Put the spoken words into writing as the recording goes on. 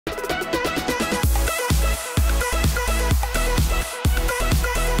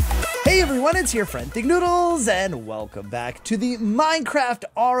everyone, it's your friend Thinknoodles, and welcome back to the Minecraft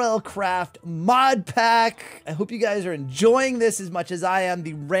RL Craft Modpack. I hope you guys are enjoying this as much as I am.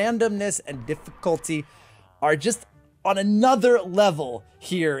 The randomness and difficulty are just on another level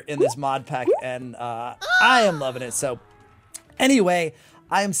here in this mod pack, and I am loving it. So anyway,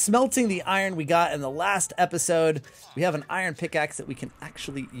 I am smelting the iron we got in the last episode. We have an iron pickaxe that we can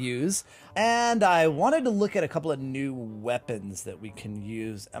actually use, and I wanted to look at a couple of new weapons that we can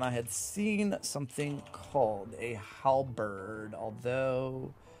use, and I had seen something called a halberd,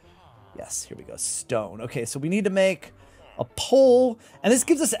 although, yes, here we go, stone. Okay, so we need to make a pole, and this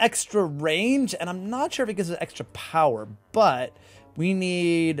gives us extra range, and I'm not sure if it gives us extra power, but we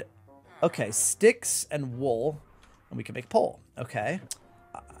need, okay, sticks and wool, and we can make a pole. Okay,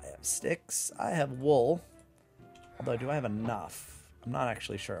 I have sticks, I have wool, although do I have enough? I'm not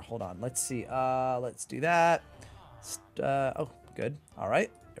actually sure. Hold on, let's see. Let's do that. Oh, good. All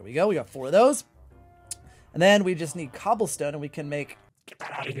right, there we go. We got 4 of those, and then we just need cobblestone, and we can make, get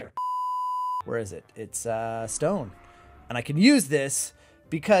that out of here. Where is it? It's stone. And I can use this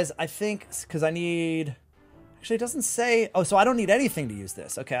because I think, because I need, actually it doesn't say, oh, so I don't need anything to use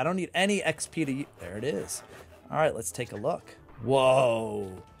this. Okay, I don't need any XP to use, there it is. All right, let's take a look.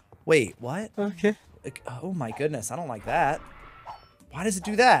 Whoa. Wait, what? Okay. Oh my goodness, I don't like that. Why does it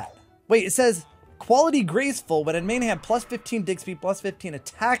do that? Wait, it says quality graceful when in main hand plus 15 dig speed, plus 15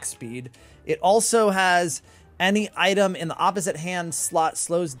 attack speed. It also has any item in the opposite hand slot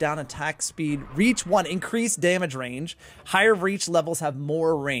slows down attack speed. Reach 1, increased damage range. Higher reach levels have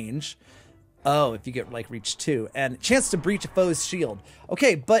more range. Oh, if you get like reach 2. And chance to breach a foe's shield.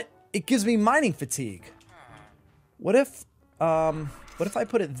 Okay, but it gives me mining fatigue. What if I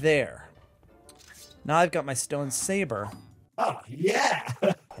put it there? Now I've got my stone saber. Oh, yeah!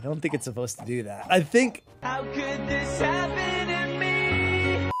 I don't think it's supposed to do that. I think... How could this happen to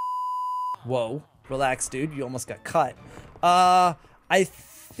me? Whoa. Relax, dude. You almost got cut. I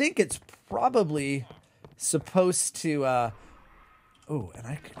think it's probably supposed to... Oh, and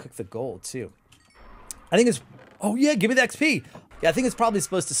I could cook the gold, too. I think it's... Oh, yeah, give me the XP! Yeah, I think it's probably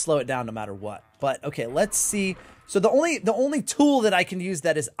supposed to slow it down no matter what. But, okay, let's see. So the only tool that I can use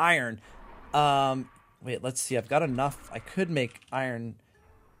that is iron... Wait, let's see. I've got enough. I could make iron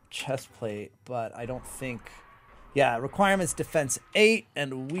chest plate, but I don't think... Yeah, requirements defense 8,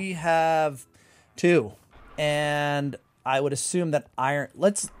 and we have 2. And I would assume that iron...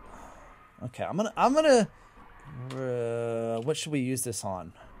 Let's... Okay, I'm gonna... what should we use this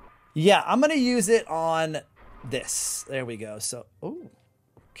on? Yeah, I'm gonna use it on this. There we go. So, oh,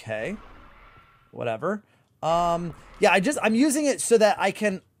 okay. Whatever. Yeah, I'm using it so that I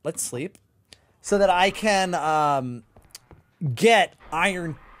can... Let's sleep. So that I can get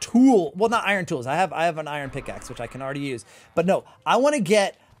iron tool. Well, not iron tools. I have an iron pickaxe, which I can already use. But no, I want to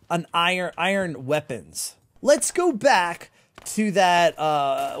get an iron weapons. Let's go back to that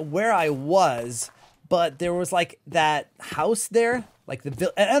where I was, but there was like that house there, like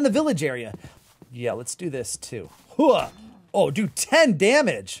the village area. Yeah, let's do this too. Oh, dude, 10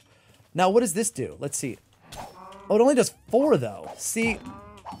 damage. Now, what does this do? Let's see. Oh, it only does 4 though. See.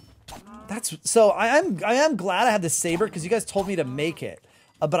 That's so I am glad I have the saber because you guys told me to make it,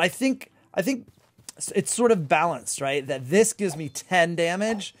 but I think it's sort of balanced, right? That this gives me 10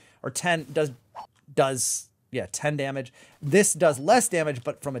 damage, or 10 does yeah 10 damage. This does less damage,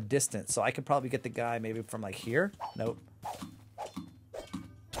 but from a distance. So I could probably get the guy maybe from like here. Nope.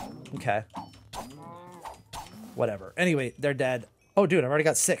 Okay. Whatever. Anyway, they're dead. Oh, dude, I've already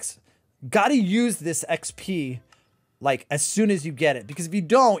got 6. Gotta use this XP. Like, as soon as you get it. Because if you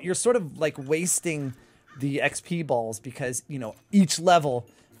don't, you're sort of, like, wasting the XP balls. Because, you know, each level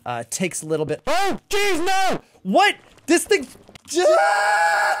takes a little bit... Oh, jeez, no! What? This thing...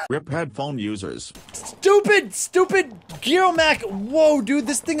 Rip headphone users. Stupid Geomac. Whoa, dude,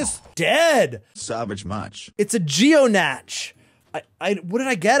 this thing is dead. Savage match. It's a Geonatch. What did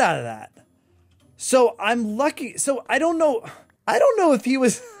I get out of that? So, I'm lucky. So, I don't know if he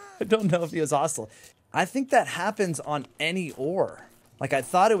was... I don't know if he was hostile. I think that happens on any ore. Like, I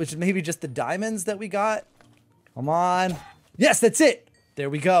thought it was maybe just the diamonds that we got. Come on. Yes, that's it. There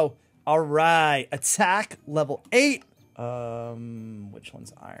we go. All right. Attack level 8. Which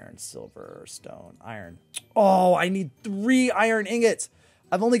one's iron, silver, stone, iron? Oh, I need 3 iron ingots.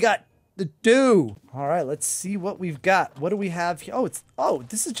 I've only got the 2. All right, let's see what we've got. What do we have here? Oh,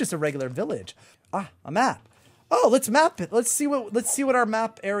 this is just a regular village. Ah, a map. Oh, let's map it. Let's see what our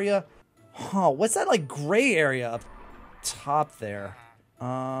map area... Oh, what's that like gray area up top there?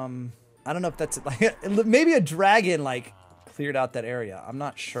 I don't know if that's like maybe a dragon like cleared out that area. I'm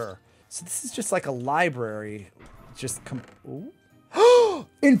not sure. So this is just like a library. Just come. Ooh.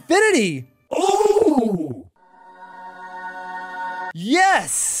 Infinity! Oh!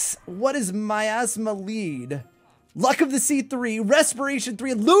 Yes! What is miasma lead? Luck of the Sea 3, Respiration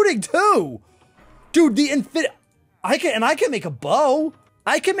 3, Looting 2! Dude, the infinity... I can make a bow.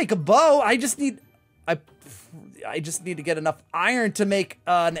 I can make a bow. I just need to get enough iron to make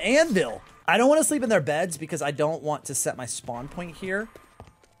an anvil. I don't want to sleep in their beds because I don't want to set my spawn point here.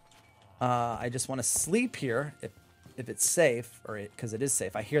 I just want to sleep here if it's safe, or because it is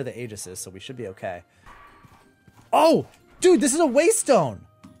safe. I hear the Aegises, so we should be okay. Oh, dude, this is a waystone.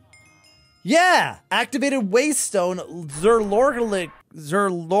 Yeah, activated waystone, Zerloric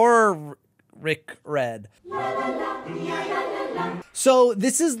red. So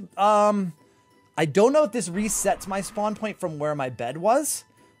this is, I don't know if this resets my spawn point from where my bed was,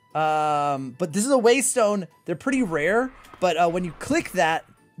 but this is a waystone. They're pretty rare, but when you click that,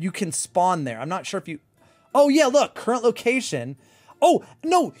 you can spawn there. I'm not sure if you, oh yeah, look, current location. Oh,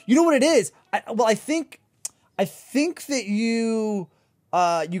 no, you know what it is? I think that you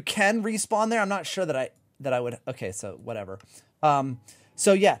can respawn there. I'm not sure that I would, okay, so whatever.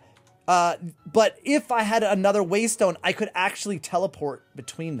 So yeah. But if I had another waystone, I could actually teleport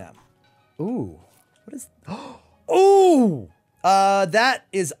between them. Ooh, what is? Ooh, that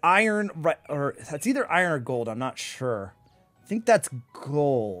is iron, or that's either iron or gold. I'm not sure. I think that's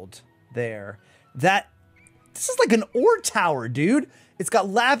gold there. This is like an ore tower, dude. It's got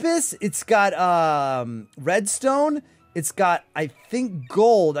lapis. It's got redstone. It's got, I think,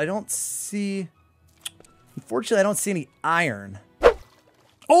 gold. I don't see. Unfortunately, I don't see any iron.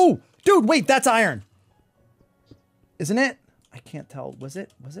 Oh. Dude, wait, that's iron. Isn't it? I can't tell. Was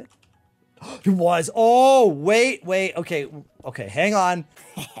it? Was it? It was. Oh, wait. Okay, hang on.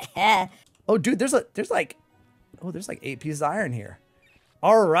 Oh, dude, there's like 8 pieces of iron here.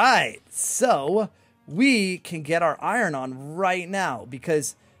 All right. So we can get our iron on right now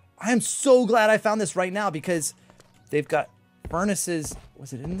because I am so glad I found this right now because they've got furnaces.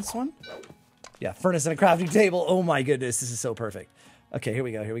 Was it in this one? Yeah, furnace and a crafting table. Oh my goodness, this is so perfect. Okay, here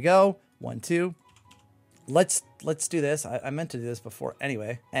we go. 1, 2. Let's do this. I meant to do this before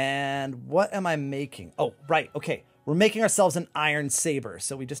anyway. And what am I making? Oh, right. Okay, we're making ourselves an iron saber.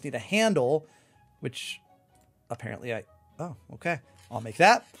 So we just need a handle, which apparently oh, okay. I'll make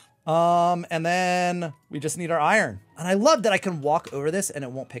that. And then we just need our iron. And I love that I can walk over this and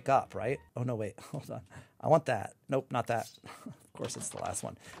it won't pick up, right? Oh no, wait, hold on. I want that. Nope, not that. Of course, it's the last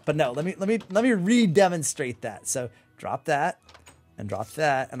one. But no, let me re-demonstrate that. So drop that. And drop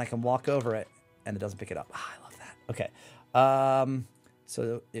that, and I can walk over it, and it doesn't pick it up. Ah, I love that. Okay.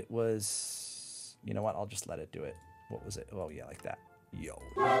 So it was, you know what? I'll just let it do it. What was it? Oh, yeah, like that. Yo.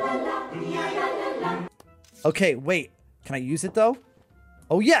 Okay, wait. Can I use it, though?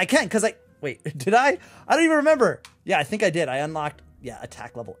 Oh, yeah, I can, because wait, did I? I don't even remember. Yeah, I think I did. I unlocked, yeah,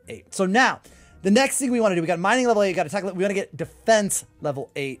 attack level 8. So now, the next thing we want to do, we got mining level 8, we got attack level, we want to get defense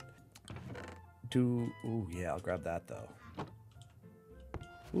level 8. Ooh, yeah, I'll grab that, though.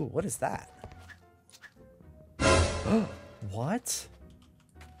 Ooh, what is that? What?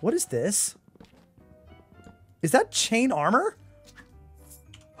 What is this? Is that chain armor?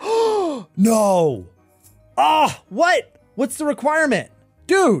 No! Ah, what? What's the requirement?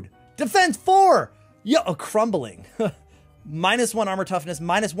 Dude, defense 4! Yeah, crumbling. -1 armor toughness,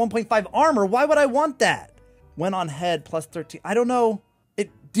 minus 1.5 armor. Why would I want that? Went on head, plus 13. I don't know.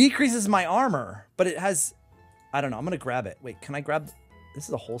 It decreases my armor, but it has... I don't know. I'm going to grab it. Wait, can I grab... This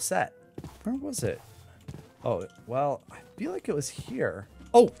is a whole set. Where was it? Oh, well, I feel like it was here.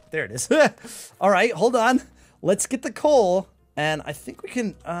 Oh, there it is. All right, hold on. Let's get the coal. And I think we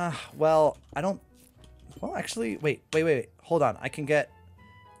can, well, I don't, well, actually, wait. Hold on. I can get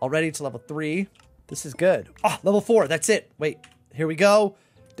already to level 3. This is good. Oh, level 4. That's it. Wait, here we go.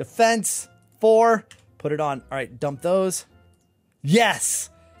 Defense 4. Put it on. All right, dump those. Yes.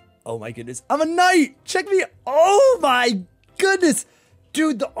 Oh my goodness. I'm a knight. Check me. Oh my goodness.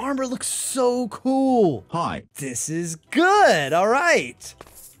 Dude, the armor looks so cool. Hi. This is good. All right.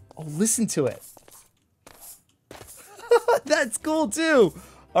 Oh, listen to it. That's cool too.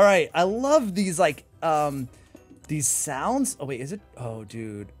 All right. I love these like these sounds. Oh wait, is it? Oh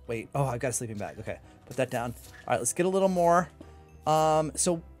dude. Wait. Oh, I got a sleeping bag. Okay. Put that down. All right, let's get a little more.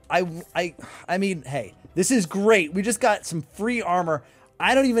 So I mean, hey, this is great. We just got some free armor.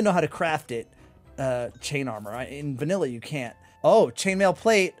 I don't even know how to craft it. Chain armor. In vanilla you can't. Oh, chainmail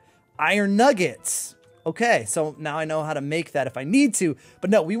plate, iron nuggets. Okay, so now I know how to make that if I need to.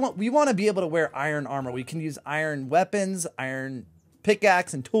 But no, we want to be able to wear iron armor. We can use iron weapons, iron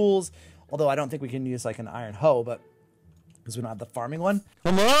pickaxe and tools. Although I don't think we can use like an iron hoe, but because we don't have the farming one.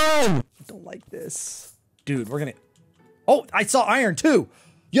 Come on! I don't like this. Dude, we're gonna... Oh, I saw iron too.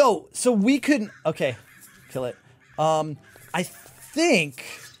 Yo, so we could, okay, kill it. I think,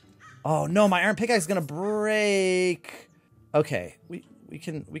 oh no, my iron pickaxe is gonna break. Okay, we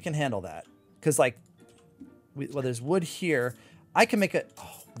can handle that. Cause like, well, there's wood here. I can make it,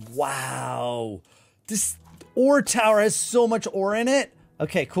 oh, wow. This ore tower has so much ore in it.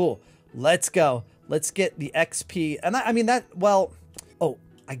 Okay, cool. Let's go. Let's get the XP. And I mean that, well, oh,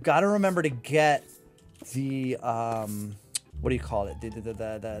 I gotta remember to get the, what do you call it?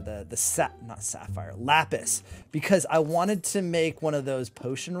 Not sapphire, lapis, because I wanted to make one of those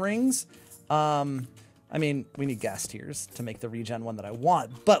potion rings. I mean, we need gas tiers to make the regen one that I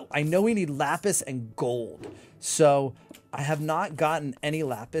want, but I know we need lapis and gold. So I have not gotten any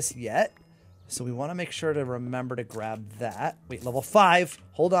lapis yet. So we want to make sure to remember to grab that. Wait, level 5.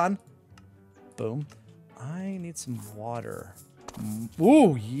 Hold on. Boom. I need some water.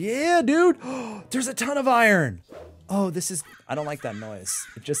 Ooh, yeah, dude. There's a ton of iron. Oh, this is, I don't like that noise.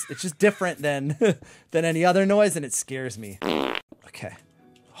 It's just different than than any other noise, and it scares me. Okay.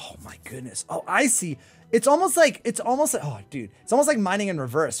 Oh my goodness. Oh, I see. It's almost like, oh dude, it's almost like mining in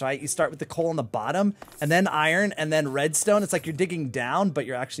reverse, right? You start with the coal on the bottom and then iron and then redstone. It's like you're digging down, but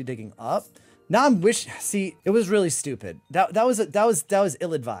you're actually digging up. Now see, it was really stupid. That was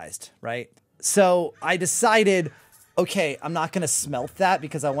ill-advised, right? So I decided, okay, I'm not gonna smelt that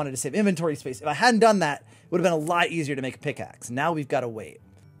because I wanted to save inventory space. If I hadn't done that, it would have been a lot easier to make a pickaxe. Now we've got to wait.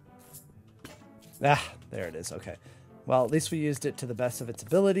 Ah, there it is, okay. Well, at least we used it to the best of its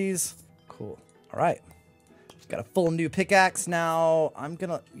abilities. Cool, all right. Got a full new pickaxe now.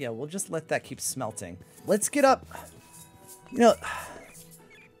 Yeah, we'll just let that keep smelting. Let's get up, you know,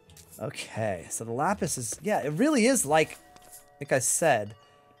 okay, so the lapis is, yeah, it really is like I said,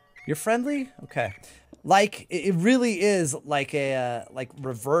 you're friendly? Okay. Like, it really is like a, like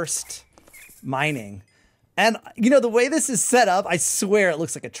reversed mining. And, you know, the way this is set up, I swear it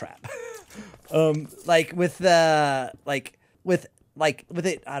looks like a trap. Like with it,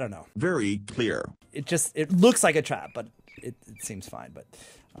 I don't know. Very clear. It looks like a trap, but it seems fine. But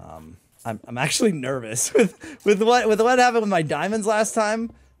I'm actually nervous with what happened with my diamonds last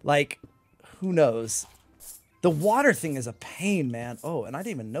time. Like, who knows? The water thing is a pain, man. Oh, and I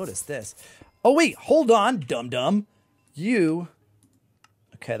didn't even notice this. Oh wait, hold on, dum-dum.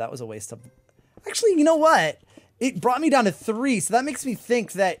 Okay, that was a waste of. Actually, you know what? It brought me down to 3, so that makes me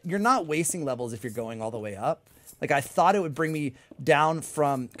think that you're not wasting levels if you're going all the way up. Like, I thought it would bring me down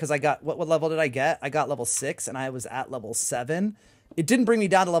from, because I got, what level did I get? I got level 6, and I was at level 7. It didn't bring me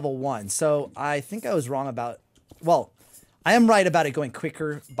down to level 1, so I think I was wrong about, well, I am right about it going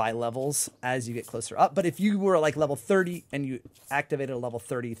quicker by levels as you get closer up, but if you were like level 30 and you activated a level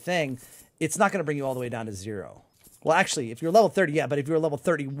 30 thing, it's not going to bring you all the way down to 0. Well, actually, if you're level 30, yeah, but if you're level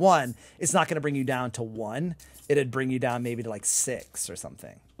 31, it's not going to bring you down to 1. It'd bring you down maybe to like 6 or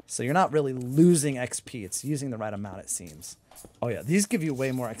something. So you're not really losing XP. It's using the right amount, it seems. Oh yeah, these give you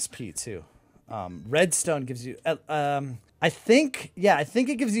way more XP too. Redstone gives you, I think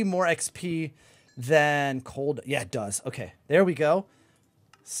it gives you more XP than cold. Yeah, it does. Okay, there we go.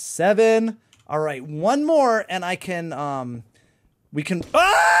 7. All right, one more and I can, we can,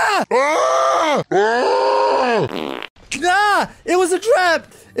 ah! Ah! It was a trap!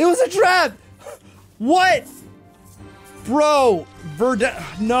 It was a trap! What? Bro,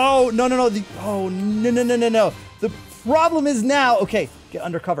 no. No. The problem is now, okay, get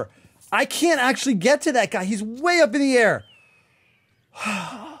undercover. I can't actually get to that guy. He's way up in the air.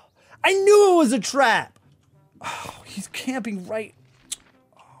 I knew it was a trap. Oh, he's camping right.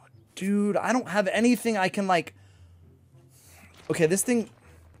 Oh, dude, I don't have anything I can like. Okay, this thing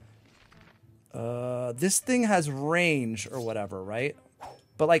has range or whatever, right?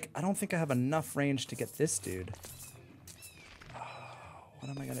 But like, I don't think I have enough range to get this dude. What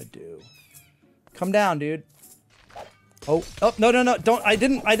am I gonna do? Come down, dude. Oh, no, don't, I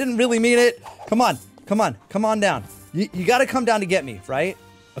didn't really mean it. Come on down. You gotta come down to get me, right?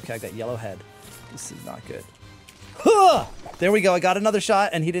 Okay, I got yellow head. This is not good. Huh! There we go, I got another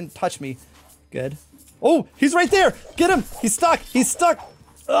shot and he didn't touch me. Good. Oh, he's right there! Get him! He's stuck!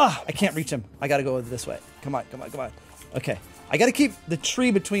 Ugh, I can't reach him. I gotta go this way. Come on. Okay, I gotta keep the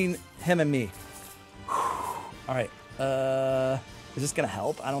tree between him and me. All right, is this gonna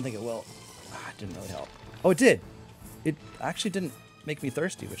help? I don't think it will. It didn't really help. Oh, it did. It actually didn't make me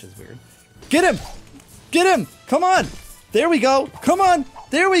thirsty, which is weird. Get him! Get him! Come on! There we go! Come on!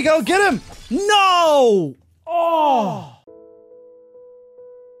 There we go! Get him! No! Oh!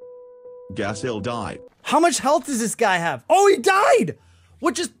 Guess he'll die. How much health does this guy have? Oh, he died!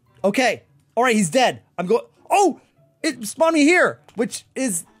 What just... Okay. All right, he's dead. I'm going... Oh! It spawned me here, which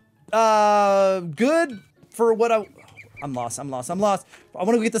is, good for what I... I'm lost. I'm lost. I'm lost. I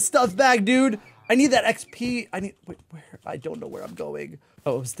want to get the stuff back, dude. I need that XP. Wait, where? I don't know where I'm going.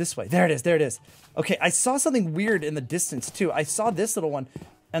 Oh, it was this way. There it is. There it is. Okay, I saw something weird in the distance too. I saw this little one,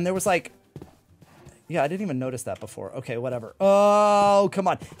 and there was like, yeah, I didn't even notice that before. Okay, whatever. Oh, come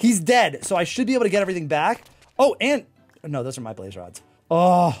on. He's dead, so I should be able to get everything back. Oh, and no, those are my blaze rods.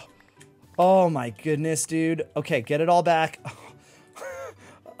 Oh my goodness, dude. Okay, get it all back.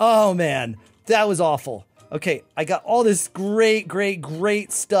 Oh man, that was awful. Okay, I got all this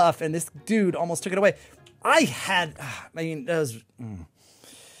great stuff, and this dude almost took it away. That was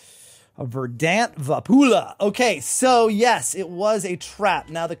a verdant vapula. Okay, so yes, it was a trap.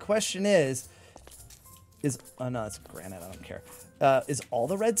 Now the question is, oh no, it's granite, I don't care. Is all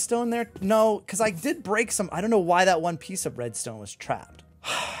the redstone there? No, because I did break some, I don't know why that one piece of redstone was trapped.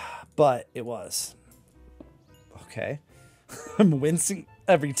 But it was. Okay. I'm wincing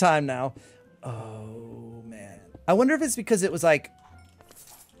every time now. Oh, man. I wonder if it's because it was like...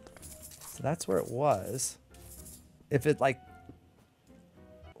 So that's where it was. If it like...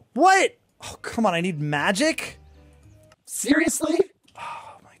 What? Oh, come on. I need magic? Seriously?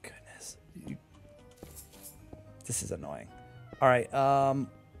 Oh, my goodness. This is annoying. All right. Oh,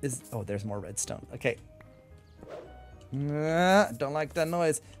 there's more redstone. Okay. Don't like that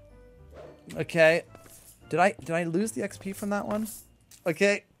noise. Okay. Did I lose the XP from that one?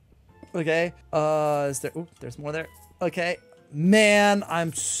 Okay. Okay. Is there... Ooh, there's more there. Okay. Man,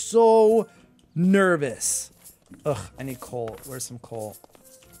 I'm so nervous. Ugh, I need coal. Where's some coal?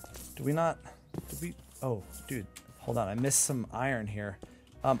 Did we... Oh, dude. Hold on. I missed some iron here.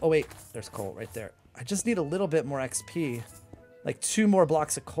 Oh, wait. There's coal right there. I just need a little bit more XP. Like 2 more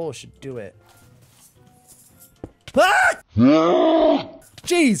blocks of coal should do it. Ah!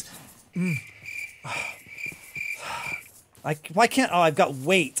 Jeez. Why can't... Oh, I've got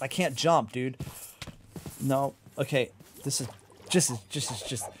weight. I can't jump, dude. No. Okay. This is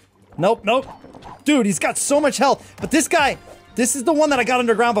just... Nope, nope. Dude, he's got so much health. But this guy... This is the one that I got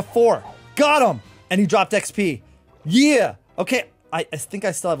underground before. Got him. And he dropped XP. Yeah. Okay. I think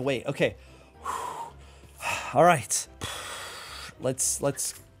I still have weight. Okay. All right.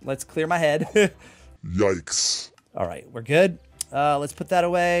 Let's clear my head. Yikes. All right. We're good. Let's put that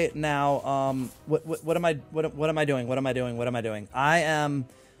away now. What am I doing? What am I doing? I am.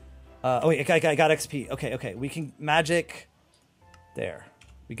 Oh wait, I got XP. Okay. We can magic. There,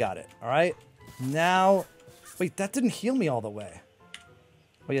 we got it. All right. Now, wait, that didn't heal me all the way.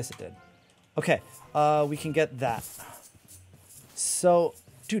 Oh yes, it did. Okay. We can get that. So,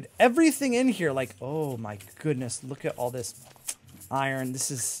 dude, everything in here, like, oh my goodness, look at all this iron. This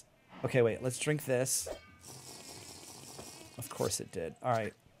is. Okay, wait. Let's drink this. Of course it did. All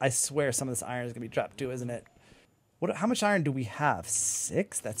right. I swear some of this iron is going to be dropped too, isn't it? How much iron do we have?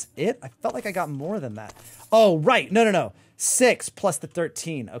 6? That's it? I felt like I got more than that. Oh, right. No. 6 plus the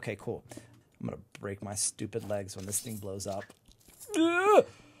 13. Okay, cool. I'm going to break my stupid legs when this thing blows up. Ugh.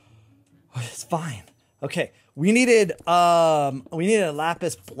 It's fine. Okay. We needed a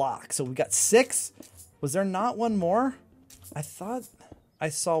lapis block. So we got 6. Was there not one more? I thought I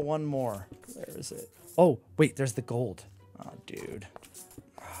saw one more. Where is it? Oh, wait, there's the gold. Oh, dude.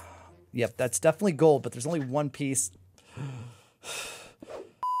 Yep, that's definitely gold, but there's only one piece.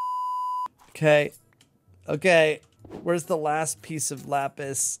 Okay. Okay. Where's the last piece of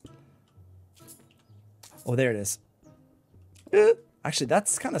lapis? Oh, there it is. Actually,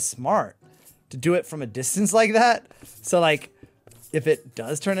 that's kind of smart to do it from a distance like that. So, like, if it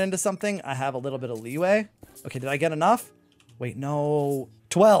does turn into something, I have a little bit of leeway. Okay, did I get enough? Wait, no.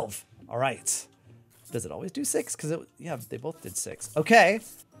 12. All right. Does it always do 6? Because, yeah, they both did 6. Okay.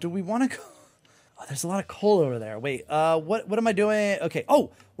 Do we want to go? Oh, there's a lot of coal over there. Wait, what am I doing? Okay.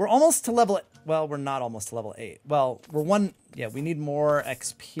 Oh, we're almost to level... Well, we're not almost to level 8. Well, we're one... Yeah, we need more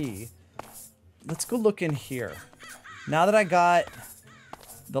XP. Let's go look in here. Now that I got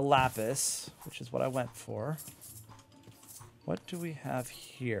the lapis, which is what I went for. What do we have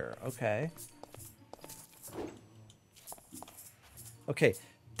here? Okay. Okay,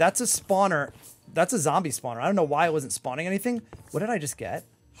 that's a spawner. That's a zombie spawner. I don't know why it wasn't spawning anything. What did I just get?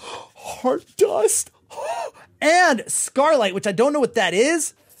 Heart dust. And Scarlight, which I don't know what that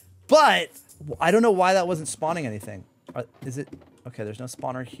is, but I don't know why that wasn't spawning anything. Is it? Okay, there's no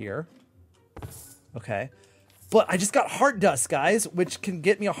spawner here. Okay. But I just got heart dust, guys, which can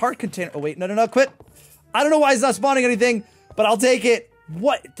get me a heart container. Oh, wait. No, quit. I don't know why it's not spawning anything, but I'll take it.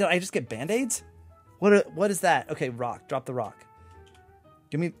 What? Did I just get band-aids? What is that? Okay, rock. Drop the rock.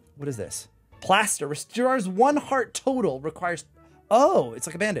 Give me... What is this? Plaster. Restores 1 heart total. Requires... Oh, it's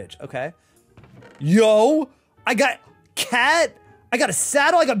like a bandage. Okay. Yo! I got cat. I got a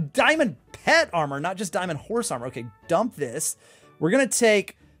saddle. I got diamond pet armor, not just diamond horse armor. Okay, dump this. We're going to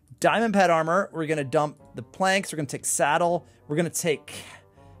take diamond pet armor. We're going to dump the planks. We're going to take saddle. We're going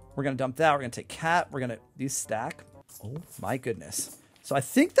to dump that. We're going to take cat. We're going to use stack. Oh my goodness. So I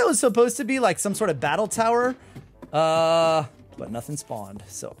think that was supposed to be like some sort of battle tower. But nothing spawned.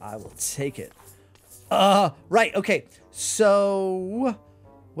 So I will take it. Right. Okay. So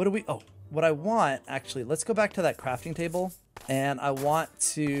what do we, oh, what I want actually, let's go back to that crafting table and I want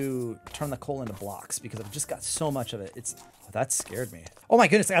to turn the coal into blocks because I've just got so much of it. That scared me. Oh my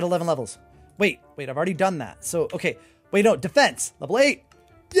goodness. I got 11 levels. Wait, I've already done that. So, okay. Wait, no, defense, level 8.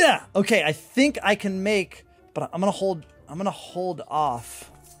 Yeah. Okay. I think I can make, but I'm going to hold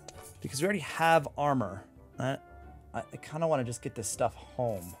off because we already have armor. I kind of want to just get this stuff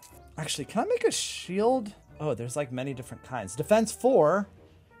home. Actually, can I make a shield? Oh, there's like many different kinds. Defense 4,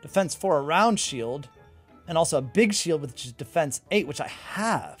 a round shield, and also a big shield which is defense 8, which I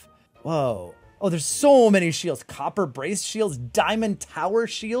have. Whoa. Oh, there's so many shields. Copper brace shields, diamond tower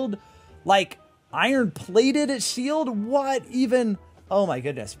shield, like iron plated shield. What even? Oh my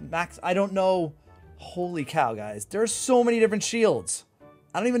goodness. Max, I don't know. Holy cow, guys. There's so many different shields.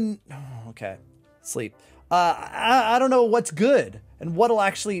 I don't even, oh, okay. Sleep. I don't know what's good and what'll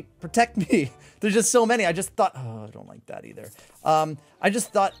actually protect me. There's just so many. I just thought, oh, I don't like that either. I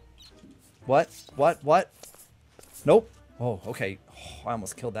just thought, what? Nope. Oh, okay. Oh, I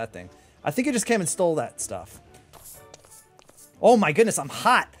almost killed that thing. I think it just came and stole that stuff. Oh my goodness, I'm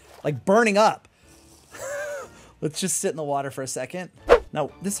hot, like burning up. Let's just sit in the water for a second.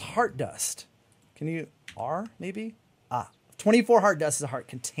 Now, this heart dust, can you, R maybe? 24 heart dust is a heart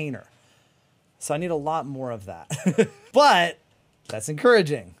container. So I need a lot more of that. But that's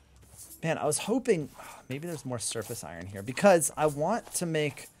encouraging. Man, I was hoping maybe there's more surface iron here because I want to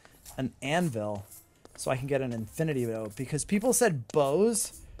make an anvil so I can get an infinity bow because people said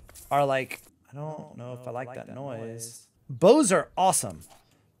bows are like, I don't know if I like that noise. Bows are awesome.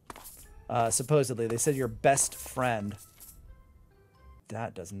 Supposedly, they said your best friend.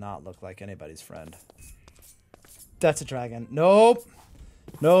 That does not look like anybody's friend. That's a dragon. Nope.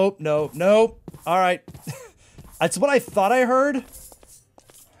 Nope. All right. That's what I thought I heard.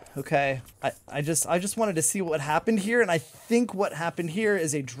 Okay. I just wanted to see what happened here, and I think what happened here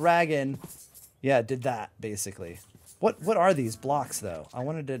is a dragon. Yeah, it did that, basically. What are these blocks, though?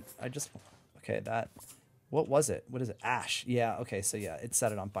 Okay, that, what was it? What is it? Ash. Yeah, okay, so yeah, it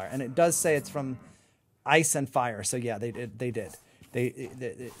set it on fire. And it does say it's from ice and fire, so yeah, they did.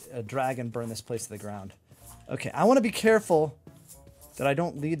 A dragon burned this place to the ground. Okay, I want to be careful that I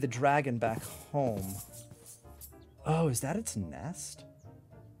don't lead the dragon back home. Oh, is that its nest?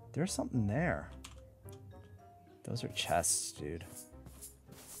 There's something there. Those are chests, dude.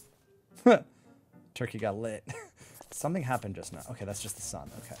 Turkey got lit. Something happened just now. Okay, that's just the sun.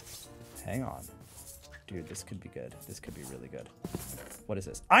 Okay. Hang on. Dude, this could be good. This could be really good. What is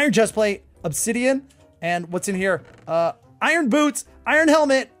this? Iron chest plate, obsidian, and what's in here? Iron boots, iron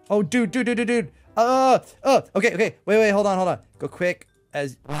helmet. Oh, dude. Okay. Wait, hold on. Go quick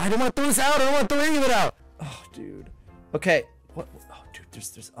as, oh, I don't want to throw this out. I don't want to throw any of it out. Oh, dude. Okay. What? Oh, dude,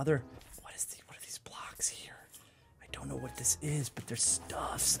 there's other, what are these blocks here? I don't know what this is, but there's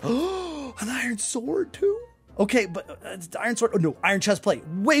stuffs. Oh, an iron sword too? Okay, but it's the iron sword. Oh no, iron chest plate.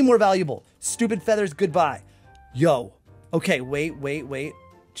 Way more valuable. Stupid feathers, goodbye. Yo. Okay, wait.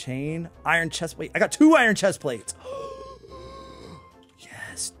 Chain, iron chest plate. I got 2 iron chest plates.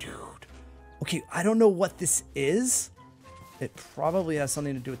 Yes, dude. Okay, I don't know what this is. It probably has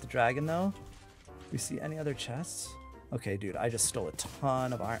something to do with the dragon, though. Do we see any other chests? Okay, dude, I just stole a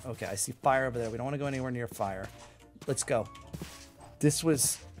ton of iron. Okay, I see fire over there. We don't want to go anywhere near fire. Let's go. This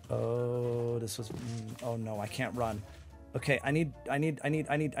was... Oh, oh no, I can't run. Okay, I need to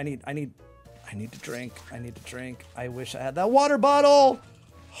drink. I wish I had that water bottle.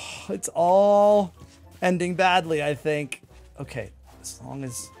 It's all ending badly, I think. Okay, as long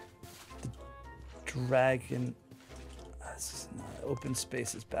as the dragon, open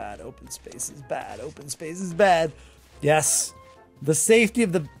space is bad. Open space is bad. Yes, the safety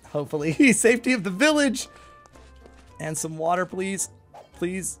of the, hopefully, safety of the village. And some water, please.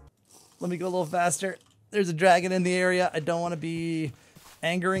 Please, let me go a little faster. There's a dragon in the area. I don't want to be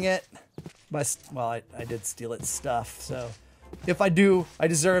angering it. Well, I did steal its stuff, so if I do, I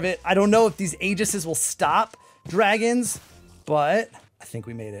deserve it. I don't know if these Aegises will stop dragons, but I think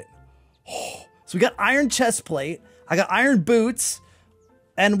we made it. Oh, so we got iron chest plate. I got iron boots,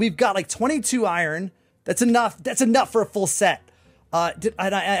 and we've got like 22 iron. That's enough. That's enough for a full set. I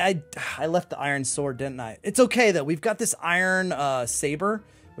left the iron sword, didn't I? It's okay, though. We've got this iron saber,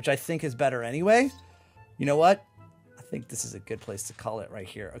 which I think is better anyway. You know what? I think this is a good place to call it right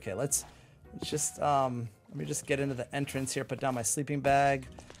here. Okay, let's Let's just, let me just get into the entrance here, put down my sleeping bag.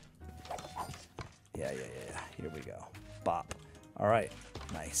 Yeah. Here we go. Bop. All right.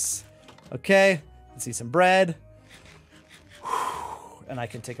 Nice. Okay. Let's see some bread. And I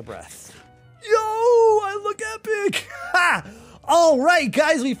can take a breath. Yo, I look epic. Ha! All right,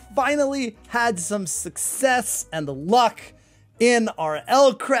 guys, we finally had some success and luck in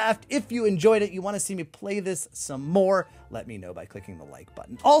RL Craft. If you enjoyed it, you want to see me play this some more, let me know by clicking the like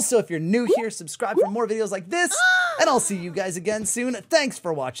button. Also, if you're new here, subscribe for more videos like this, and I'll see you guys again soon. Thanks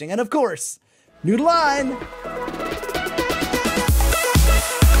for watching, and of course, noodle on!